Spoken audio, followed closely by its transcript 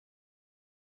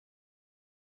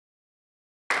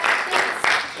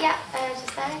Yeah,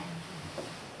 just there.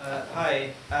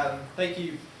 Hi, thank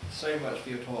you so much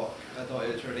for your talk. I thought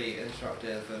it was really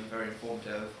instructive and very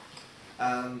informative.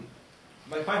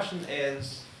 My question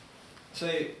is,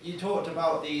 so you talked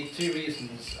about the two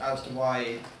reasons as to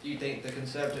why you think the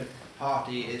Conservative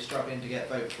Party is struggling to get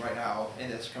votes right now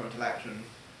in this current election.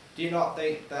 Do you not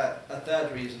think that a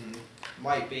third reason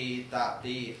might be that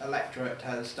the electorate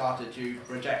has started to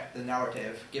reject the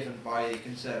narrative given by the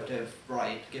Conservative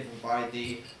right, given by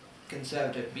the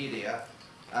Conservative media?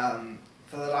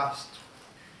 For the last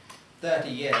 30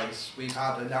 years, we've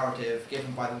had a narrative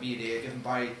given by the media, given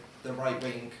by the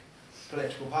right-wing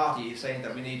political parties, saying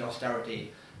that we need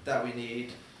austerity, that we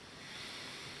need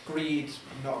greed,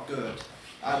 not good.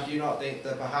 And do you not think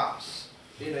that perhaps,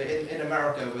 you know, in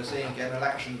America we're seeing an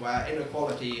election where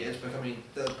inequality is becoming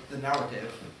the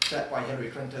narrative set by Hillary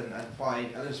Clinton and by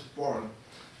Elizabeth Warren,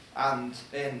 and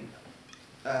in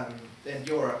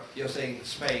Europe you're seeing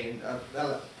Spain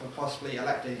possibly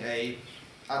electing a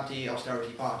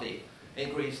anti-austerity party.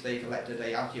 In Greece they've elected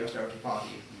a anti-austerity party.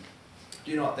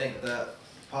 Do you not think that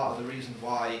part of the reason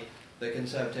why the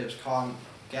Conservatives can't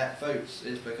get votes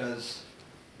is because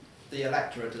the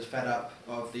electorate is fed up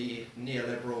of the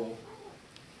neoliberal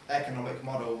economic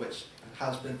model which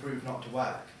has been proved not to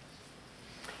work?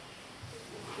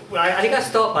 Well, I think I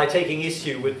start by taking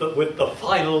issue with the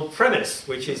final premise,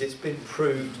 which is it's been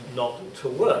proved not to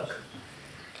work.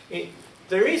 I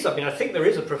think there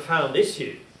is a profound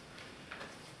issue.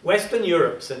 Western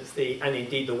Europe, and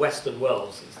indeed the Western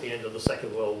world since the end of the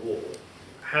Second World War,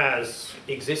 has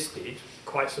existed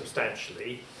quite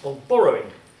substantially on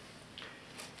borrowing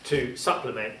to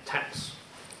supplement tax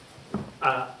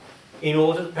in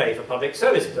order to pay for public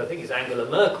services. I think it's Angela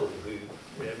Merkel who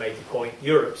made the point,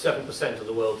 Europe, 7% of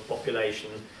the world's population,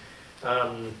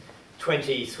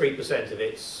 23% of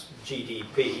its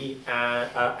GDP,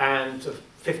 and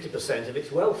 50% of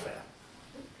its welfare.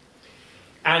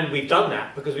 And we've done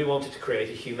that because we wanted to create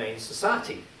a humane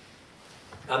society.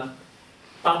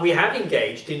 But we have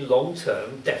engaged in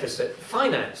long-term deficit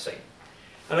financing.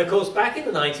 And of course, back in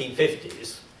the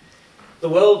 1950s, the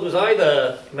world was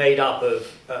either made up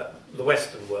of the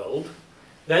Western world,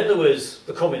 then there was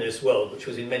the communist world, which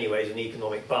was in many ways an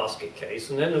economic basket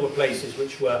case, and then there were places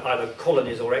which were either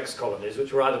colonies or ex-colonies,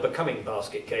 which were either becoming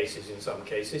basket cases in some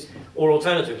cases, or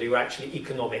alternatively were actually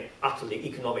utterly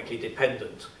economically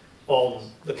dependent on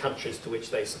the countries to which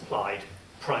they supplied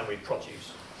primary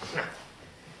produce.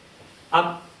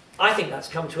 I think that's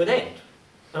come to an end,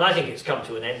 and I think it's come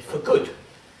to an end for good.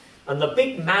 And the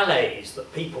big malaise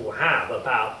that people have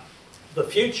about the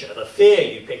future, the fear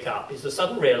you pick up, is the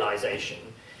sudden realization,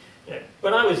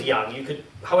 when I was young, you could,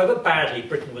 however badly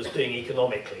Britain was doing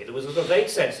economically, there was a vague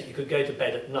sense that you could go to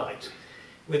bed at night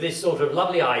with this sort of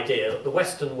lovely idea that the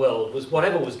Western world was,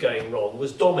 whatever was going wrong,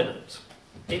 was dominant.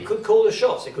 It could call the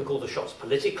shots. It could call the shots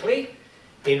politically.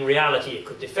 In reality, it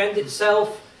could defend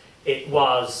itself. It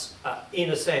was, in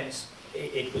a sense,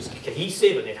 it was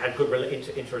cohesive and it had good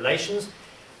interrelations,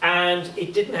 and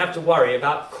it didn't have to worry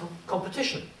about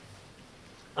competition.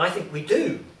 I think we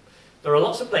do. There are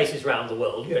lots of places around the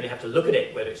world, you only have to look at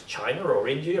it, whether it's China or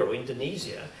India or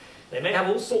Indonesia. They may have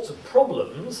all sorts of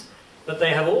problems, but they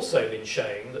have also been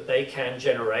shown that they can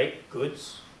generate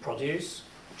goods, produce,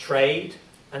 trade,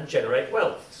 and generate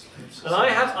wealth. And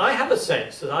I have a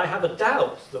sense that I have a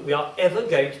doubt that we are ever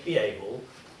going to be able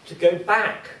to go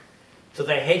back to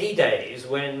the heady days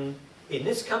when, in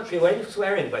this country or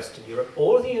elsewhere in Western Europe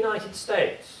or the United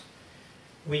States,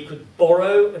 we could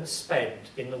borrow and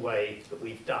spend in the way that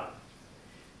we've done.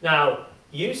 Now,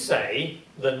 you say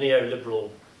the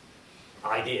neoliberal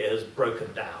idea has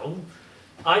broken down.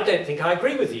 I don't think I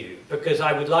agree with you, because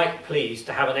I would like, please,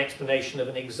 to have an explanation of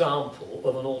an example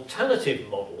of an alternative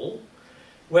model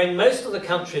when most of the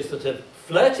countries that have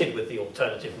flirted with the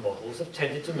alternative models have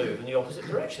tended to move in the opposite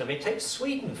direction. I mean, take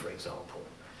Sweden, for example,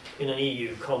 in an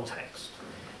EU context.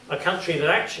 A country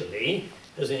that actually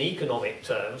has, in economic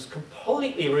terms,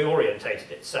 completely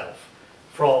reorientated itself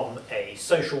from a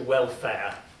social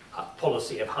welfare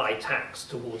policy of high tax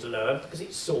towards a lower, because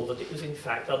it saw that it was in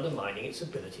fact undermining its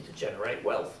ability to generate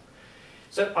wealth.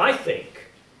 So I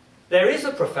think there is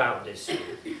a profound issue,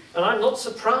 and I'm not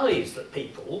surprised that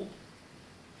people,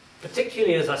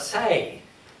 particularly, as I say,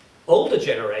 older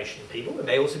generation people, it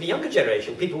may also be younger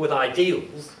generation, people with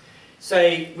ideals,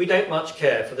 say we don't much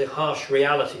care for the harsh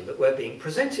reality that we're being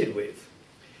presented with.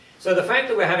 So the fact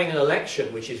that we're having an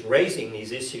election which is raising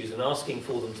these issues and asking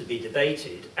for them to be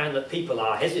debated, and that people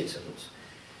are hesitant,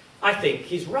 I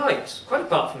think is right, quite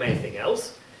apart from anything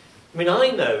else. I mean, I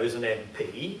know as an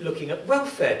MP, looking at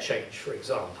welfare change, for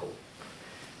example,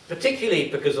 particularly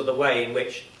because of the way in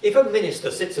which, if a minister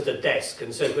sits at a desk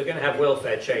and says we're going to have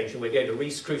welfare change and we're going to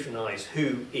re-scrutinise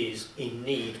who is in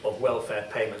need of welfare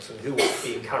payments and who ought to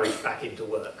be encouraged back into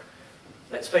work,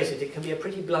 let's face it, it can be a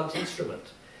pretty blunt instrument.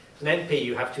 As an MP,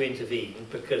 you have to intervene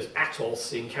because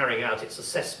Atos, in carrying out its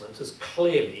assessment, has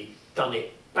clearly done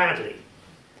it badly.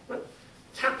 Well,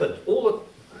 it's happened.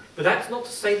 But that's not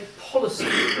to say the policy.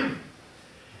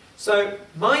 So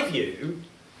my view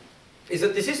is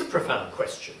that this is a profound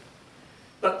question.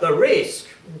 But the risk,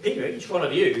 each one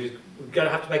of you is going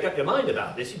to have to make up your mind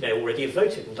about this. You may already have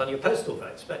voted and done your postal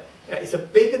votes, but it's a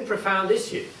big and profound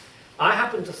issue. I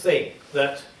happen to think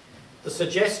that the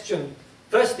suggestion,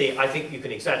 firstly, I think you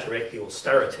can exaggerate the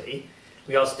austerity.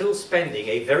 We are still spending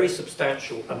a very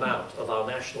substantial amount of our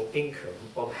national income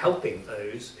on helping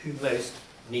those who most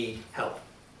need help.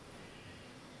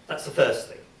 That's the first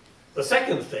thing. The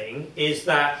second thing is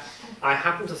that I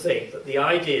happen to think that the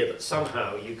idea that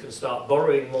somehow you can start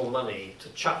borrowing more money to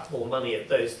chuck more money at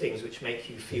those things which make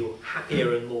you feel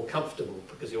happier and more comfortable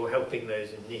because you're helping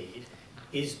those in need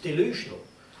is delusional.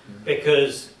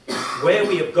 Because where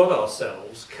we have got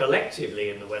ourselves collectively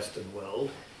in the Western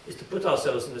world is to put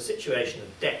ourselves in a situation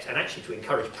of debt, and actually to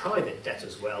encourage private debt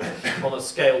as well, on a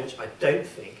scale which I don't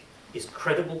think is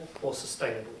credible or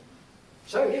sustainable.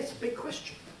 So yes, it's a big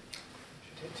question.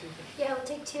 Yeah, we'll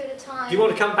take two at a time. Do you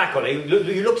want to come back on it?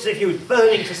 You look as if you were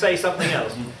burning to say something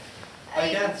else. I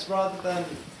guess rather than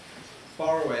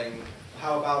borrowing,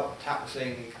 how about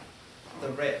taxing the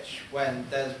rich when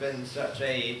there's been such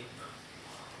a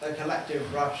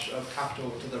collective rush of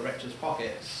capital to the richest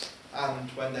pockets,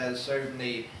 and when there's so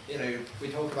many, we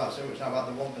talk about so much now about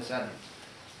the 1%,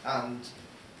 and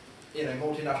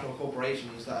multinational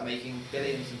corporations that are making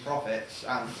billions in profits,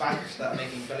 and banks that are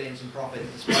making billions in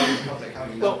profits despite the public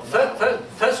having... Well,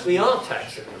 first we are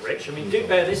taxing the rich. I mean, do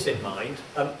bear this in mind.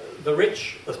 The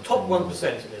rich, the top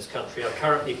 1% in this country, are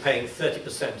currently paying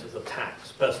 30% of the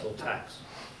tax, personal tax.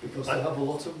 Because they have a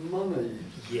lot of money.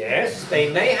 Yes, they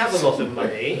may have a lot of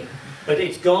money, but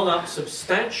it's gone up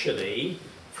substantially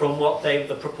from what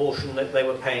the proportion that they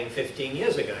were paying 15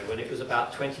 years ago, when it was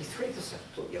about 23%.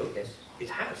 Yes, it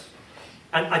has.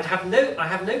 And I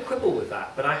have no quibble with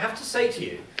that, but I have to say to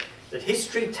you that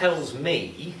history tells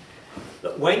me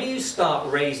that when you start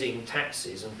raising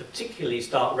taxes, and particularly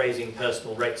start raising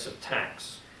personal rates of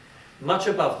tax, much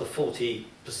above the 40%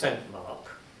 mark,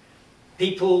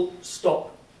 people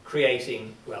stop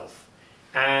creating wealth.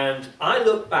 And I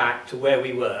look back to where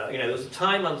we were. There was a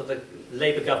time under the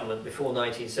Labour government before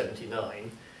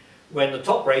 1979 when the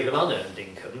top rate of unearned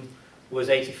income was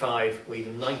 85 or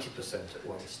even 90% at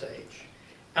one stage.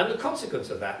 And the consequence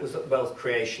of that was that wealth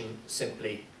creation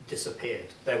simply disappeared.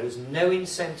 There was no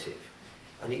incentive.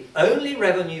 And the only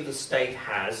revenue the state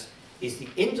has is the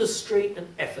industry and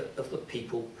effort of the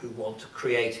people who want to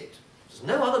create it. There's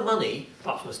no other money,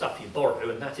 apart from the stuff you borrow,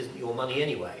 and that isn't your money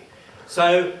anyway.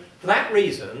 So, for that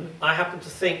reason, I happen to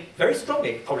think very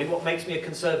strongly, probably what makes me a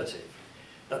conservative,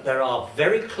 that there are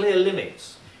very clear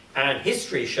limits. And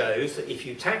history shows that if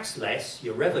you tax less,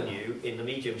 your revenue in the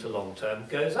medium to long term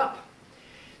goes up.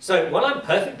 So, while I'm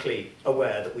perfectly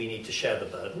aware that we need to share the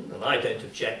burden, and I don't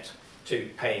object to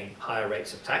paying higher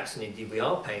rates of tax, and indeed we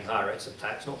are paying higher rates of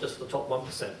tax, not just for the top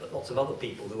 1%, but lots of other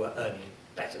people who are earning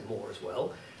better, more as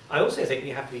well, I also think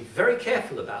we have to be very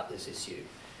careful about this issue.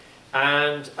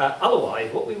 And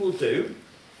otherwise, what we will do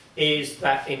is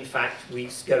that, in fact, we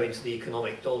go into the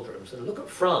economic doldrums and look at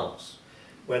France,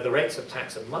 where the rates of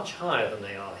tax are much higher than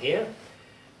they are here.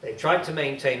 They've tried to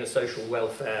maintain a social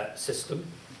welfare system,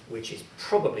 which is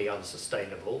probably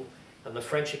unsustainable, and the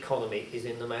French economy is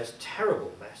in the most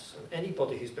terrible mess. And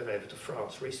anybody who's been over to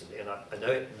France recently, and I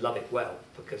know it, love it well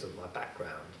because of my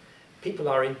background, people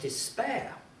are in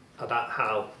despair about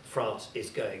how France is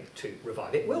going to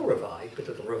revive. It will revive, but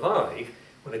it'll revive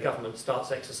when the government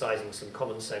starts exercising some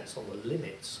common sense on the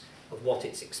limits of what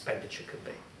its expenditure can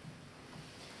be.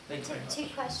 Thanks very much. Two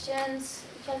questions,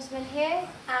 gentleman here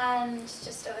and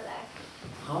just over there.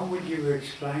 How would you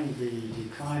explain the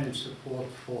decline in support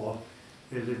for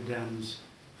the Lib Dems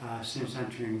since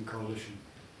entering coalition?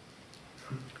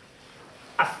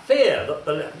 I fear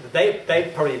that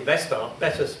they're probably best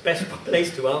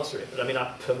placed to answer it. But I mean,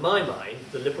 to my mind,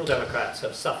 the Liberal Democrats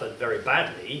have suffered very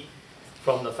badly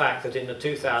from the fact that in the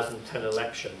 2010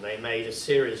 election they made a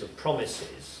series of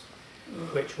promises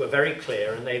which were very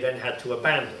clear and they then had to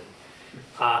abandon.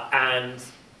 And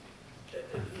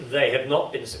they have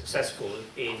not been successful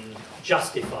in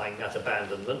justifying that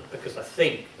abandonment, because I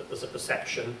think that there's a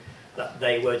perception that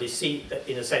they were deceived, that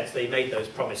in a sense they made those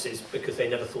promises because they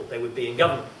never thought they would be in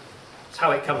government. That's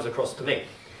how it comes across to me.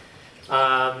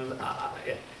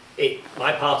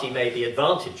 My party may be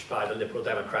advantaged by the Liberal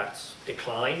Democrats'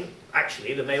 decline.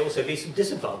 Actually, there may also be some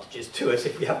disadvantages to us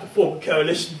if we have to form a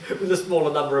coalition with a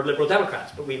smaller number of Liberal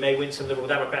Democrats, but we may win some Liberal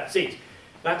Democrat seats.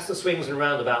 That's the swings and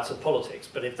roundabouts of politics,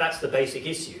 but if that's the basic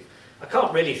issue, I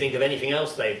can't really think of anything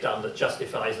else they've done that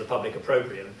justifies the public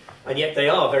opprobrium, and yet they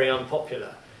are very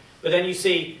unpopular. But then you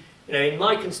see, in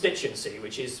my constituency,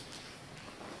 which is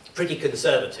pretty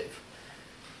conservative,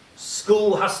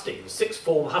 school hustings, sixth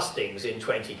form hustings in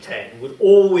 2010 would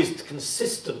always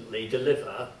consistently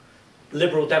deliver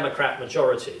Liberal Democrat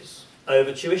majorities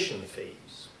over tuition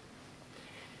fees.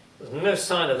 There's no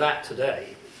sign of that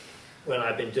today when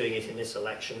I've been doing it in this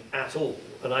election at all.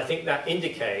 And I think that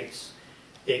indicates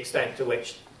the extent to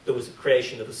which there was a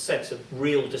creation of a sense of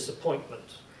real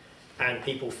disappointment and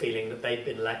people feeling that they'd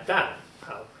been let down.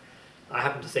 I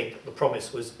happen to think that the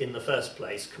promise was, in the first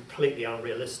place, completely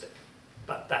unrealistic.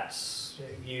 But that's,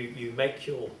 you make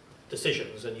your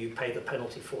decisions and you pay the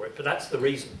penalty for it. But that's the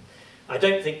reason. I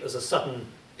don't think there's a sudden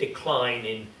decline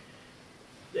in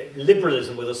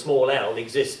liberalism with a small L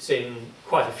exists in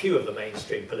quite a few of the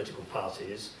mainstream political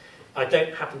parties. I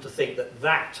don't happen to think that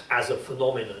that as a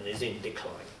phenomenon is in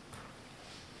decline.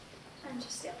 And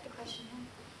just the other question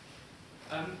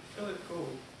here. Philip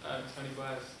Gould, Tony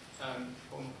Blair's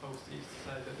former pollster, used to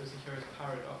say that there's a curious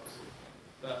paradox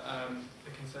that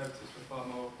the Conservatives were far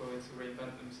more willing to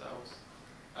reinvent themselves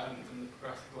than the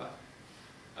Progressive Left.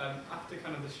 After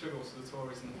kind of the struggles of the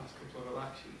Tories in the past couple of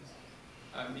elections,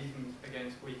 even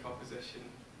against weak opposition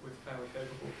with fairly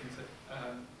favourable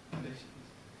conditions,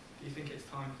 do you think it's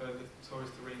time for the Tories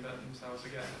to reinvent themselves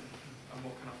again, and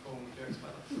what kind of form would you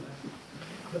expect that to take?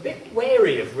 I'm a bit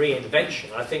wary of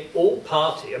reinvention. I think all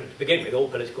parties, to begin with, all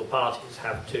political parties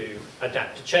have to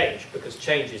adapt to change, because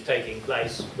change is taking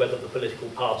place whether the political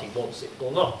party wants it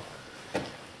or not.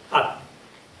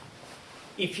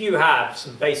 If you have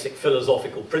some basic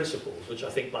philosophical principles, which I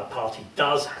think my party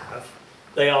does have,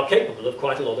 they are capable of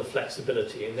quite a lot of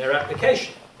flexibility in their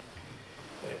application.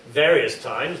 At various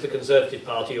times, the Conservative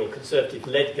Party or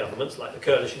Conservative-led governments, like the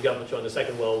coalition government during the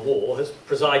Second World War, has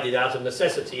presided out of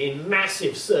necessity in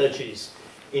massive surges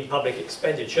in public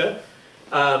expenditure,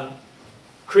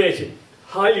 created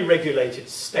highly regulated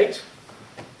state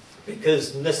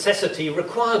because necessity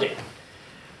required it.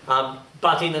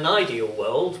 But in an ideal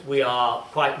world, we are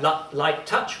quite light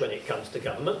touch when it comes to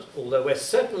government, although we're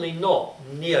certainly not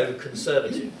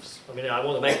neo-conservatives. I mean, I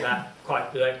want to make that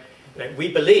quite clear.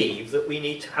 We believe that we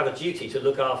need to have a duty to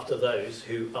look after those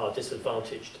who are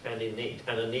disadvantaged and in need,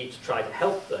 and a need to try to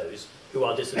help those who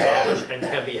are disadvantaged and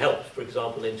can be helped, for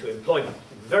example, into employment.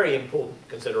 Very important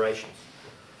considerations.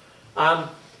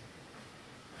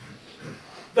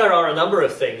 There are a number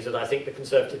of things that I think the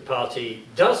Conservative Party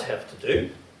does have to do,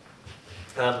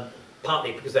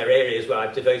 partly because they're areas where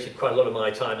I've devoted quite a lot of my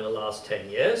time in the last 10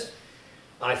 years.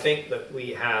 I think that we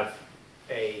have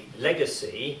a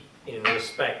legacy in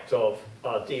respect of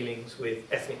our dealings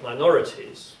with ethnic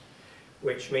minorities,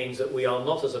 which means that we are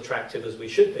not as attractive as we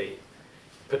should be,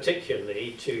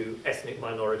 particularly to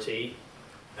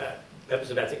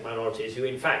members of ethnic minorities who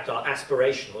in fact are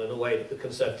aspirational in a way that the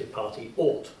Conservative Party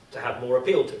ought to have more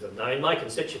appeal to them. Now in my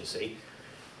constituency,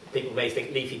 people may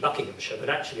think leafy Buckinghamshire, but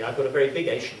actually I've got a very big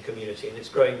Asian community and it's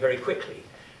growing very quickly.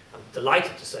 I'm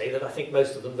delighted to say that I think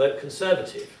most of them vote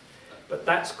Conservative, but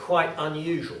that's quite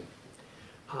unusual.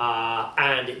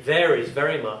 And it varies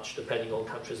very much depending on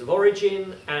countries of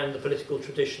origin and the political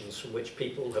traditions from which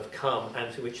people have come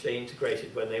and to which they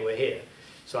integrated when they were here.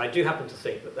 So I do happen to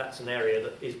think that that's an area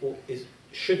that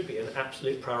should be an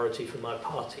absolute priority for my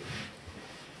party.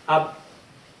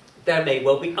 There may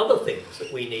well be other things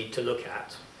that we need to look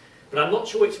at, but I'm not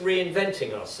sure it's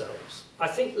reinventing ourselves. I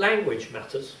think language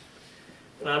matters.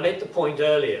 And I made the point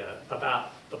earlier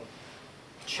about the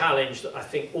challenge that I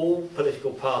think all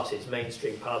political parties,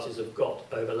 mainstream parties, have got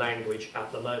over language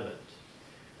at the moment.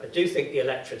 I do think the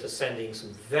electorate are sending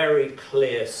some very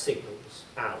clear signals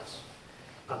out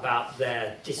about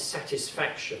their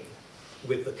dissatisfaction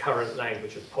with the current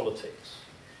language of politics.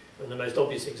 And the most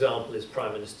obvious example is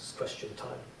Prime Minister's question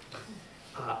time.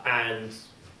 And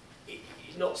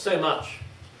not so much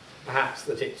perhaps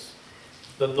that it's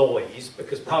the noise,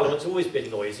 because Parliament's always been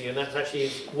noisy, and that's actually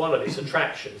one of its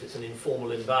attractions. It's an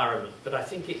informal environment. But I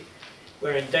think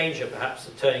we're in danger perhaps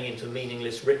of turning into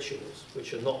meaningless rituals,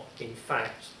 which are not in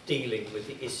fact dealing with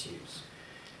the issues.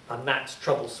 And that's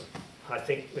troublesome. I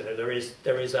think there is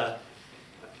a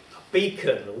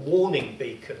beacon, a warning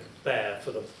beacon there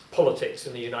for the politics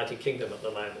in the United Kingdom at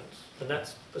the moment. And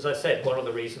that's, as I said, one of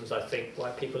the reasons I think why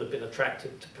people have been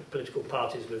attracted to political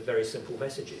parties with very simple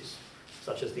messages,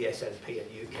 such as the SNP and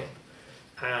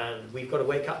UKIP. And we've got to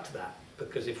wake up to that,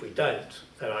 because if we don't,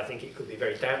 then I think it could be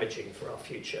very damaging for our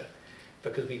future,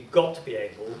 because we've got to be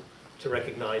able to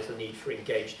recognise the need for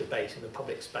engaged debate in the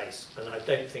public space, and I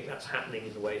don't think that's happening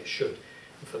in the way it should.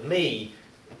 And for me,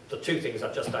 the two things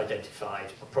I've just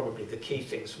identified are probably the key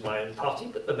things for my own party,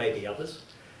 but there may be others.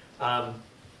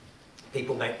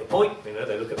 People make the point, you know,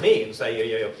 they look at me and say,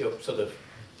 your sort of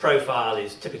profile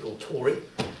is typical Tory.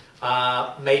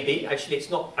 Maybe, actually it's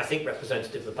not, I think,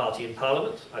 representative of the party in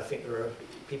Parliament. I think there are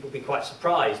people will be quite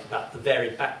surprised about the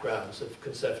varied backgrounds of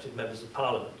Conservative members of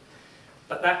Parliament.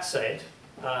 But that said,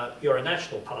 you're a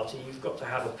national party, you've got to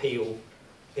have appeal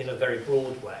in a very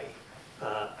broad way.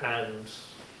 And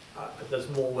there's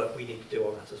more work we need to do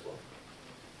on that as well.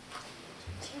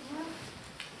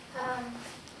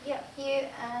 Yeah, you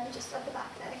and just at the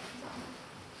back there.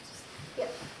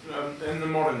 Yep. In the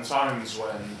modern times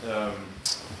when I'm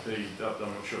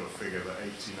not sure the figure, but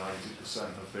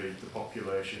 80–90% of the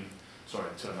population, sorry,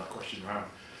 turn that question around.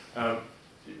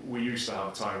 We used to have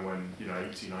a time when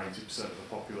 80–90% of the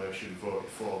population voted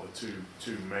for the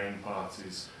two main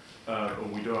parties,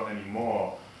 and we don't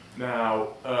anymore.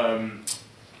 Now,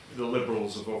 the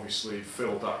Liberals have obviously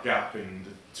filled that gap in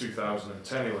the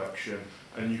 2010 election,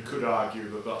 and you could argue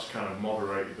that that's kind of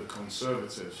moderated the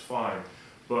Conservatives, fine.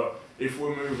 But if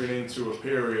we're moving into a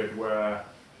period where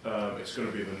it's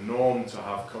going to be the norm to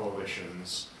have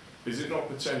coalitions, is it not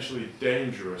potentially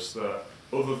dangerous that,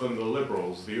 other than the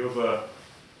Liberals, the other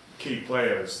key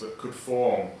players that could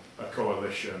form a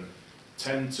coalition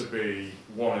tend to be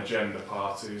one agenda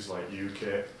parties like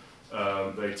UKIP?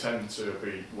 They tend to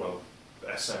be, well,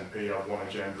 SNP have one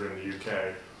agenda in the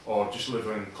UK, or just live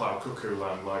in cloud cuckoo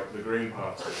land like the Green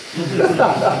Party.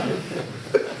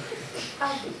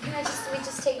 We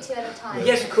just take two at a time?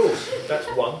 Yes, of course. That's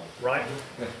one, right?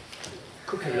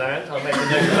 Cuckoo land, I'll make a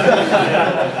note of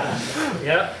that.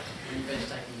 Yeah.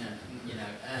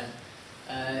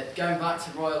 Going back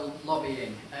to royal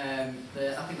lobbying, I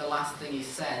think the last thing he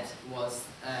said was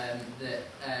that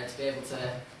to be able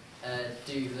to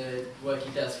do the work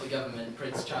he does for government,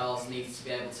 Prince Charles needs to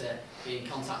be able to be in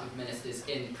contact with ministers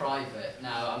in private.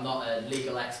 Now, I'm not a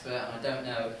legal expert and I don't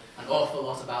know an awful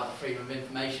lot about the Freedom of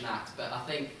Information Act, but I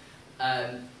think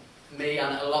me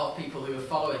and a lot of people who are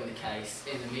following the case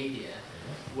in the media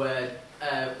would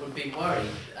be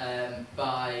worried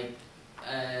by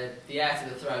the heir to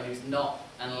the throne, who's not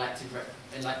an elected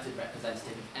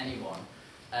representative of anyone.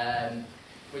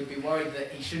 We'd be worried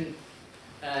that he shouldn't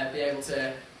be able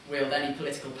to wield any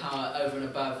political power over and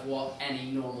above what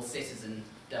any normal citizen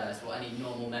does, what any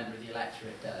normal member of the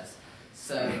electorate does.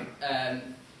 So,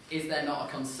 is there not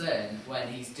a concern when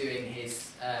he's doing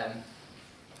his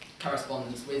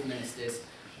correspondence with ministers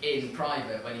in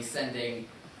private, when he's sending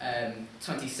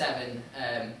 27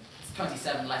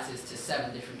 letters to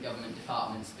 7 different government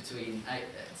departments between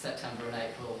September and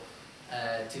April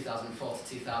 2004 to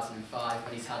 2005,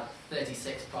 when he's had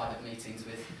 36 private meetings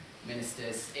with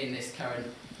ministers in this current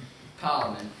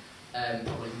Parliament,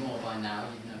 probably more by now,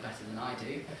 you know better than I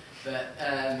do, but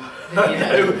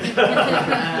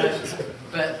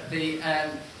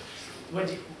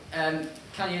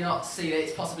can you not see that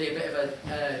it's possibly a bit of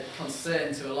a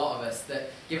concern to a lot of us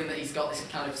that, given that he's got this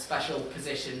kind of special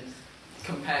position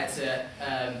compared to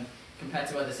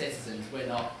other citizens, we're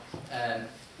not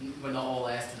all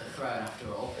heirs to the throne after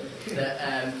all,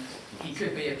 that he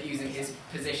could be abusing his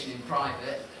position in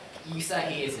private? You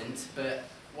say he isn't, but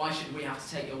why should we have to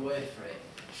take your word for it?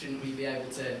 Shouldn't we be able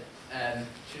to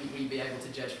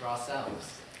judge for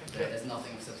ourselves that there's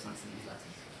nothing of substance in these letters?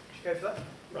 Should we go for that?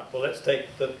 Right, well, let's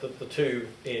take the two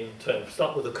in turn.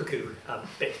 Start with the cuckoo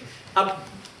bit.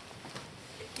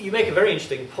 You make a very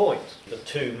interesting point. The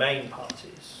two main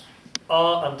parties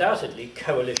are undoubtedly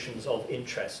coalitions of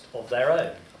interest of their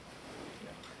own.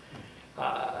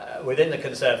 Within the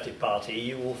Conservative Party,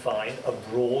 you will find a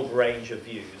broad range of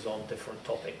views on different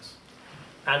topics.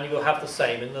 And you will have the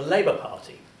same in the Labour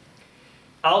Party.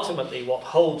 Ultimately, what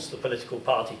holds the political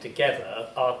party together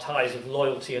are ties of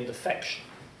loyalty and affection,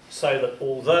 so that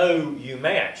although you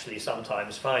may actually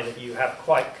sometimes find that you have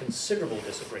quite considerable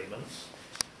disagreements,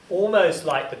 almost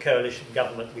like the coalition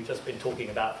government we've just been talking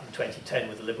about from 2010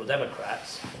 with the Liberal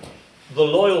Democrats, the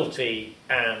loyalty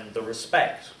and the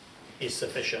respect is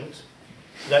sufficient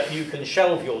that you can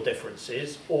shelve your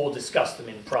differences or discuss them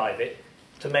in private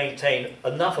to maintain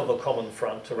enough of a common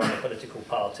front to run a political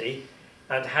party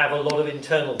and have a lot of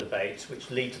internal debates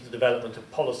which lead to the development of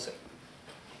policy.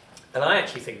 And I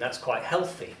actually think that's quite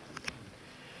healthy.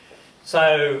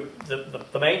 So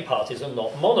the main parties are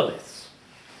not monoliths.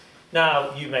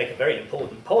 Now, you make a very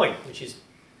important point, which is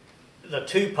the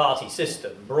two-party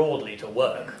system, broadly to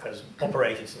work, has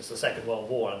operated since the Second World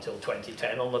War until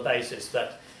 2010 on the basis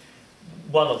that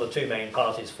one of the two main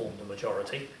parties formed the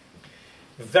majority.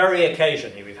 Very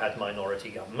occasionally we've had minority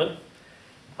government.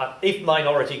 If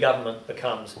minority government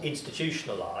becomes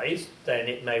institutionalised, then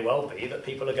it may well be that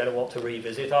people are going to want to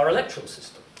revisit our electoral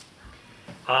system.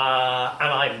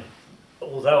 Although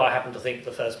I happen to think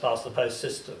the first past the post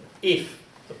system, if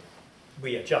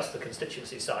we adjust the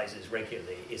constituency sizes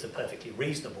regularly, is a perfectly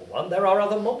reasonable one, there are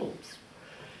other models.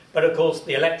 But of course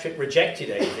the electorate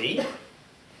rejected AV,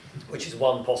 which is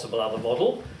one possible other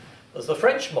model. There's the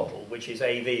French model, which is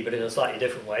AV but in a slightly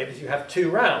different way, because you have 2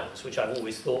 rounds, which I've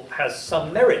always thought has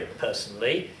some merit,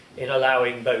 personally, in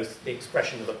allowing both the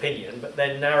expression of opinion, but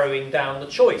then narrowing down the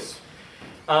choice.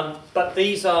 But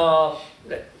these are,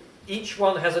 each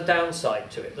one has a downside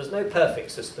to it. There's no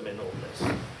perfect system in all this.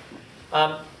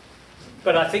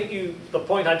 But I think the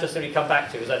point I just really come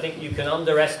back to is I think you can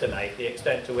underestimate the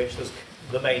extent to which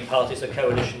the main parties are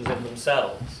coalitions in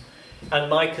themselves. And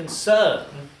my concern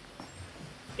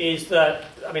is that,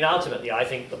 I mean, ultimately, I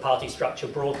think the party structure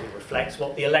broadly reflects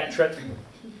what the electorate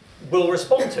will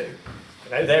respond to.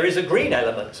 You know, there is a Green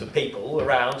element of people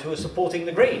around who are supporting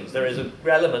the Greens. There is an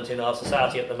element in our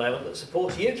society at the moment that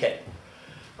supports UKIP.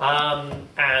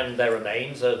 And there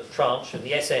remains a tranche, and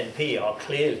the SNP are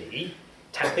clearly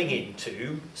tapping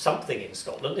into something in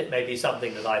Scotland. It may be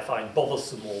something that I find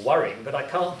bothersome or worrying, but I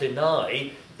can't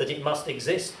deny that it must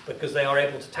exist because they are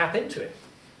able to tap into it.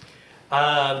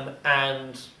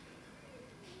 And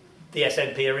the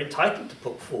SNP are entitled to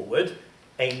put forward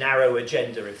a narrow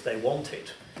agenda if they want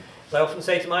it. As I often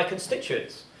say to my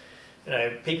constituents, you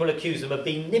know, people accuse them of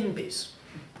being NIMBYs.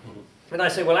 And I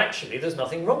say, well, actually, there's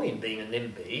nothing wrong in being a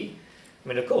NIMBY. I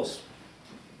mean, of course,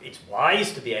 it's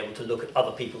wise to be able to look at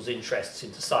other people's interests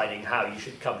in deciding how you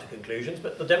should come to conclusions,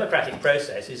 but the democratic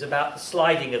process is about the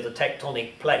sliding of the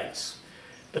tectonic plates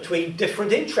between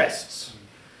different interests.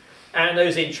 And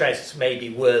those interests may be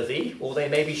worthy, or they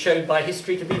may be shown by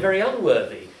history to be very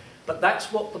unworthy. But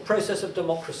that's what the process of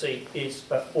democracy is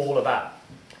all about.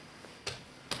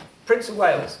 Prince of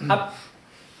Wales. I'm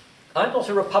not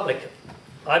a Republican.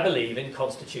 I believe in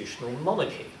constitutional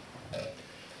monarchy.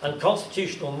 And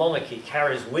constitutional monarchy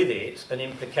carries with it an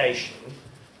implication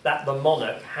that the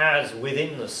monarch has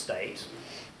within the state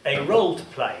a role to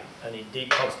play. And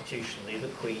indeed, constitutionally, the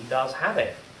Queen does have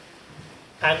it.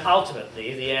 And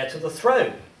ultimately, the heir to the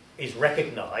throne is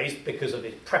recognised because of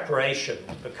his preparation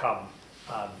to become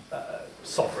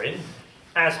sovereign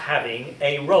as having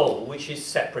a role which is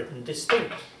separate and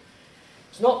distinct.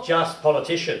 It's not just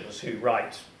politicians who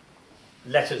write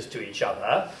letters to each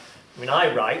other. I mean,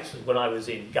 I write, when I was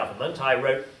in government, I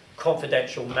wrote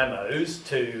confidential memos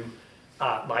to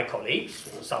my colleagues.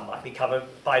 Some might be covered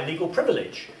by legal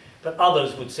privilege, but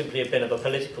others would simply have been of a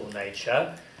political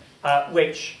nature,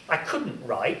 which I couldn't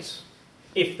write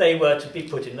if they were to be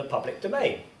put in the public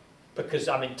domain, because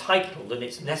I'm entitled, and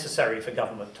it's necessary for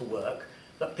government to work,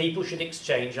 that people should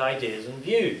exchange ideas and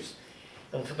views.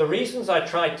 And for the reasons I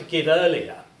tried to give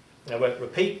earlier, I won't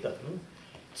repeat them,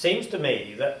 it seems to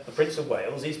me that the Prince of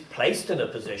Wales is placed in a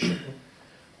position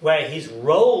where his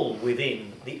role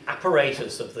within the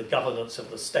apparatus of the governance of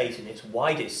the state in its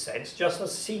widest sense, just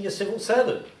as a senior civil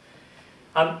servant,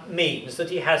 means that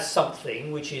he has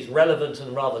something which is relevant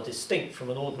and rather distinct from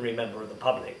an ordinary member of the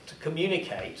public to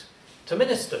communicate to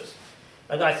ministers.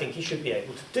 And I think he should be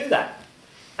able to do that.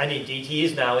 And indeed, he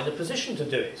is now in a position to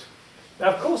do it. Now,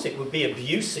 of course, it would be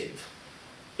abusive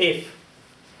if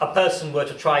a person were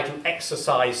to try to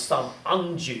exercise some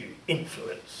undue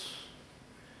influence.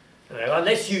 You know,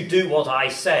 unless you do what I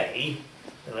say,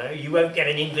 you know, you won't get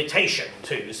an invitation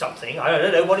to something. I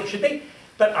don't know what it should be.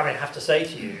 But I mean, I have to say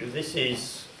to you, this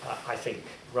is, I think,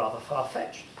 rather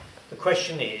far-fetched. The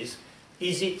question is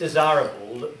it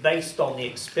desirable that based on the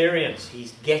experience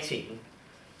he's getting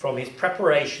from his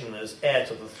preparation as heir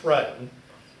to the throne,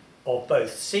 of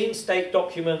both seeing state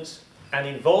documents and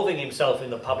involving himself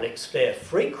in the public sphere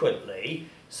frequently,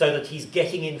 so that he's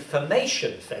getting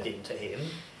information fed into him,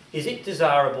 is it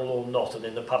desirable or not, and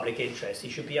in the public interest, he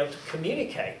should be able to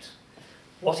communicate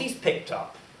what he's picked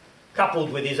up,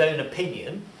 coupled with his own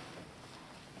opinion,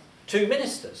 to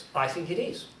ministers? I think it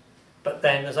is. But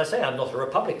then, as I say, I'm not a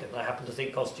Republican. I happen to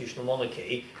think constitutional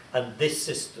monarchy and this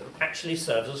system actually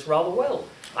serves us rather well.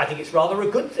 I think it's rather a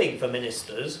good thing for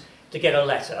ministers to get a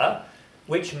letter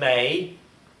which may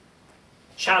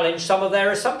challenge some of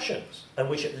their assumptions and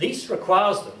which at least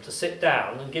requires them to sit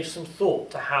down and give some thought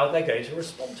to how they're going to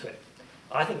respond to it.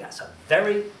 I think that's a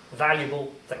very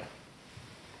valuable thing.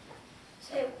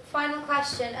 So, final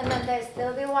question, and then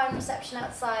there'll be a wine reception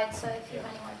outside, so if you have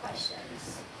any more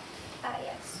questions.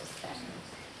 Yes, just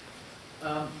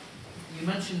then. You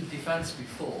mentioned defence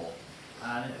before,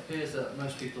 and it appears that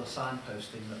most people are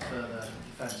signposting that further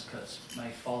defence cuts may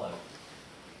follow.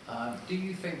 Do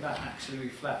you think that actually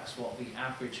reflects what the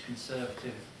average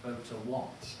Conservative voter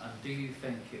wants, and do you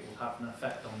think it will have an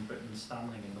effect on Britain's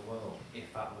standing in the world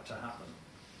if that were to happen?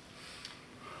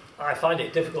 I find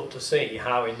it difficult to see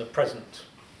how in the present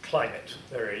climate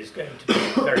there is going to be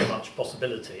very much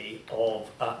possibility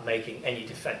of making any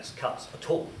defence cuts at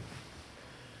all.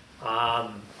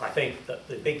 I think that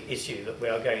the big issue that we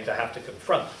are going to have to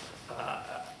confront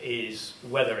is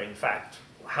whether in fact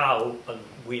how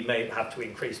we may have to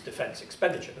increase defence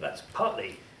expenditure, but that's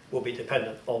partly will be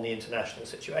dependent on the international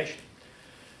situation.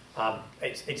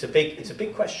 It's a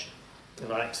big question,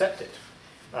 and I accept it.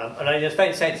 And in a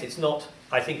faint sense, it's not,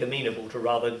 I think, amenable to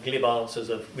rather glib answers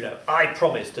of, you know, I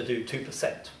promise to do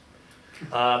 2%.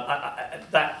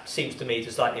 That seems to me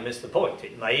to slightly miss the point.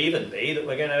 It may even be that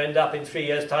we're going to end up in 3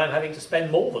 years' time having to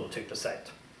spend more than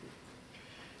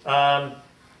 2%.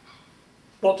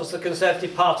 What does the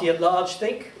Conservative Party at large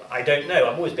think? I don't know.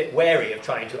 I'm always a bit wary of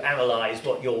trying to analyse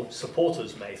what your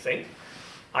supporters may think.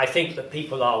 I think that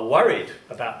people are worried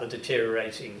about the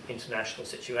deteriorating international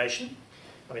situation.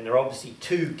 I mean, there are obviously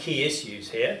two key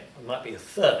issues here. There might be a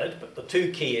third, but the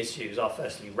two key issues are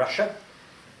firstly Russia,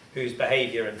 whose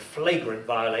behaviour and flagrant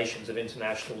violations of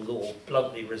international law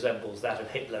bluntly resembles that of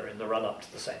Hitler in the run-up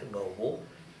to the Second World War.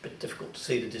 A bit difficult to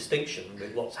see the distinction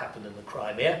with what's happened in the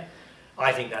Crimea.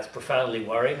 I think that's profoundly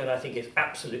worrying, and I think it's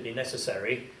absolutely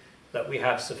necessary that we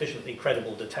have sufficiently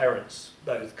credible deterrence,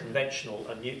 both conventional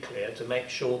and nuclear, to make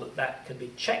sure that that can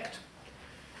be checked.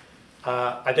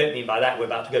 I don't mean by that we're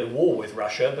about to go to war with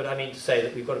Russia, but I mean to say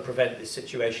that we've got to prevent this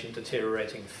situation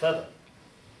deteriorating further.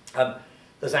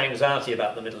 There's anxiety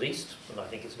about the Middle East, and I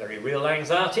think it's very real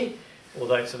anxiety,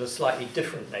 although it's of a slightly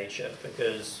different nature,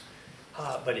 because,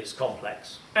 but it's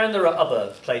complex. And there are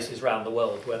other places around the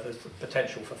world where there's the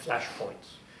potential for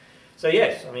flashpoints. So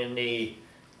yes, I mean, the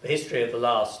history of the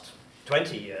last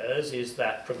 20 years is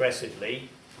that progressively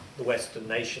the Western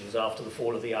nations, after the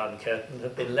fall of the Iron Curtain,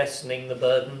 have been lessening the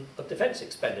burden of defence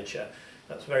expenditure.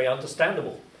 That's very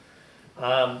understandable.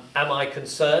 Am I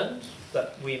concerned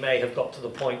that we may have got to the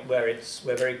point where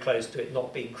we're very close to it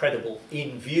not being credible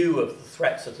in view of the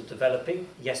threats that are developing?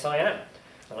 Yes, I am.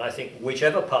 And I think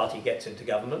whichever party gets into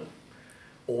government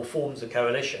or forms a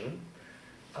coalition,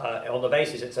 on the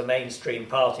basis it's a mainstream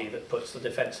party that puts the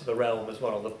defence of the realm as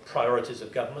one of the priorities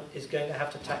of government, is going to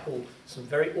have to tackle some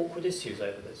very awkward issues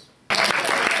over this.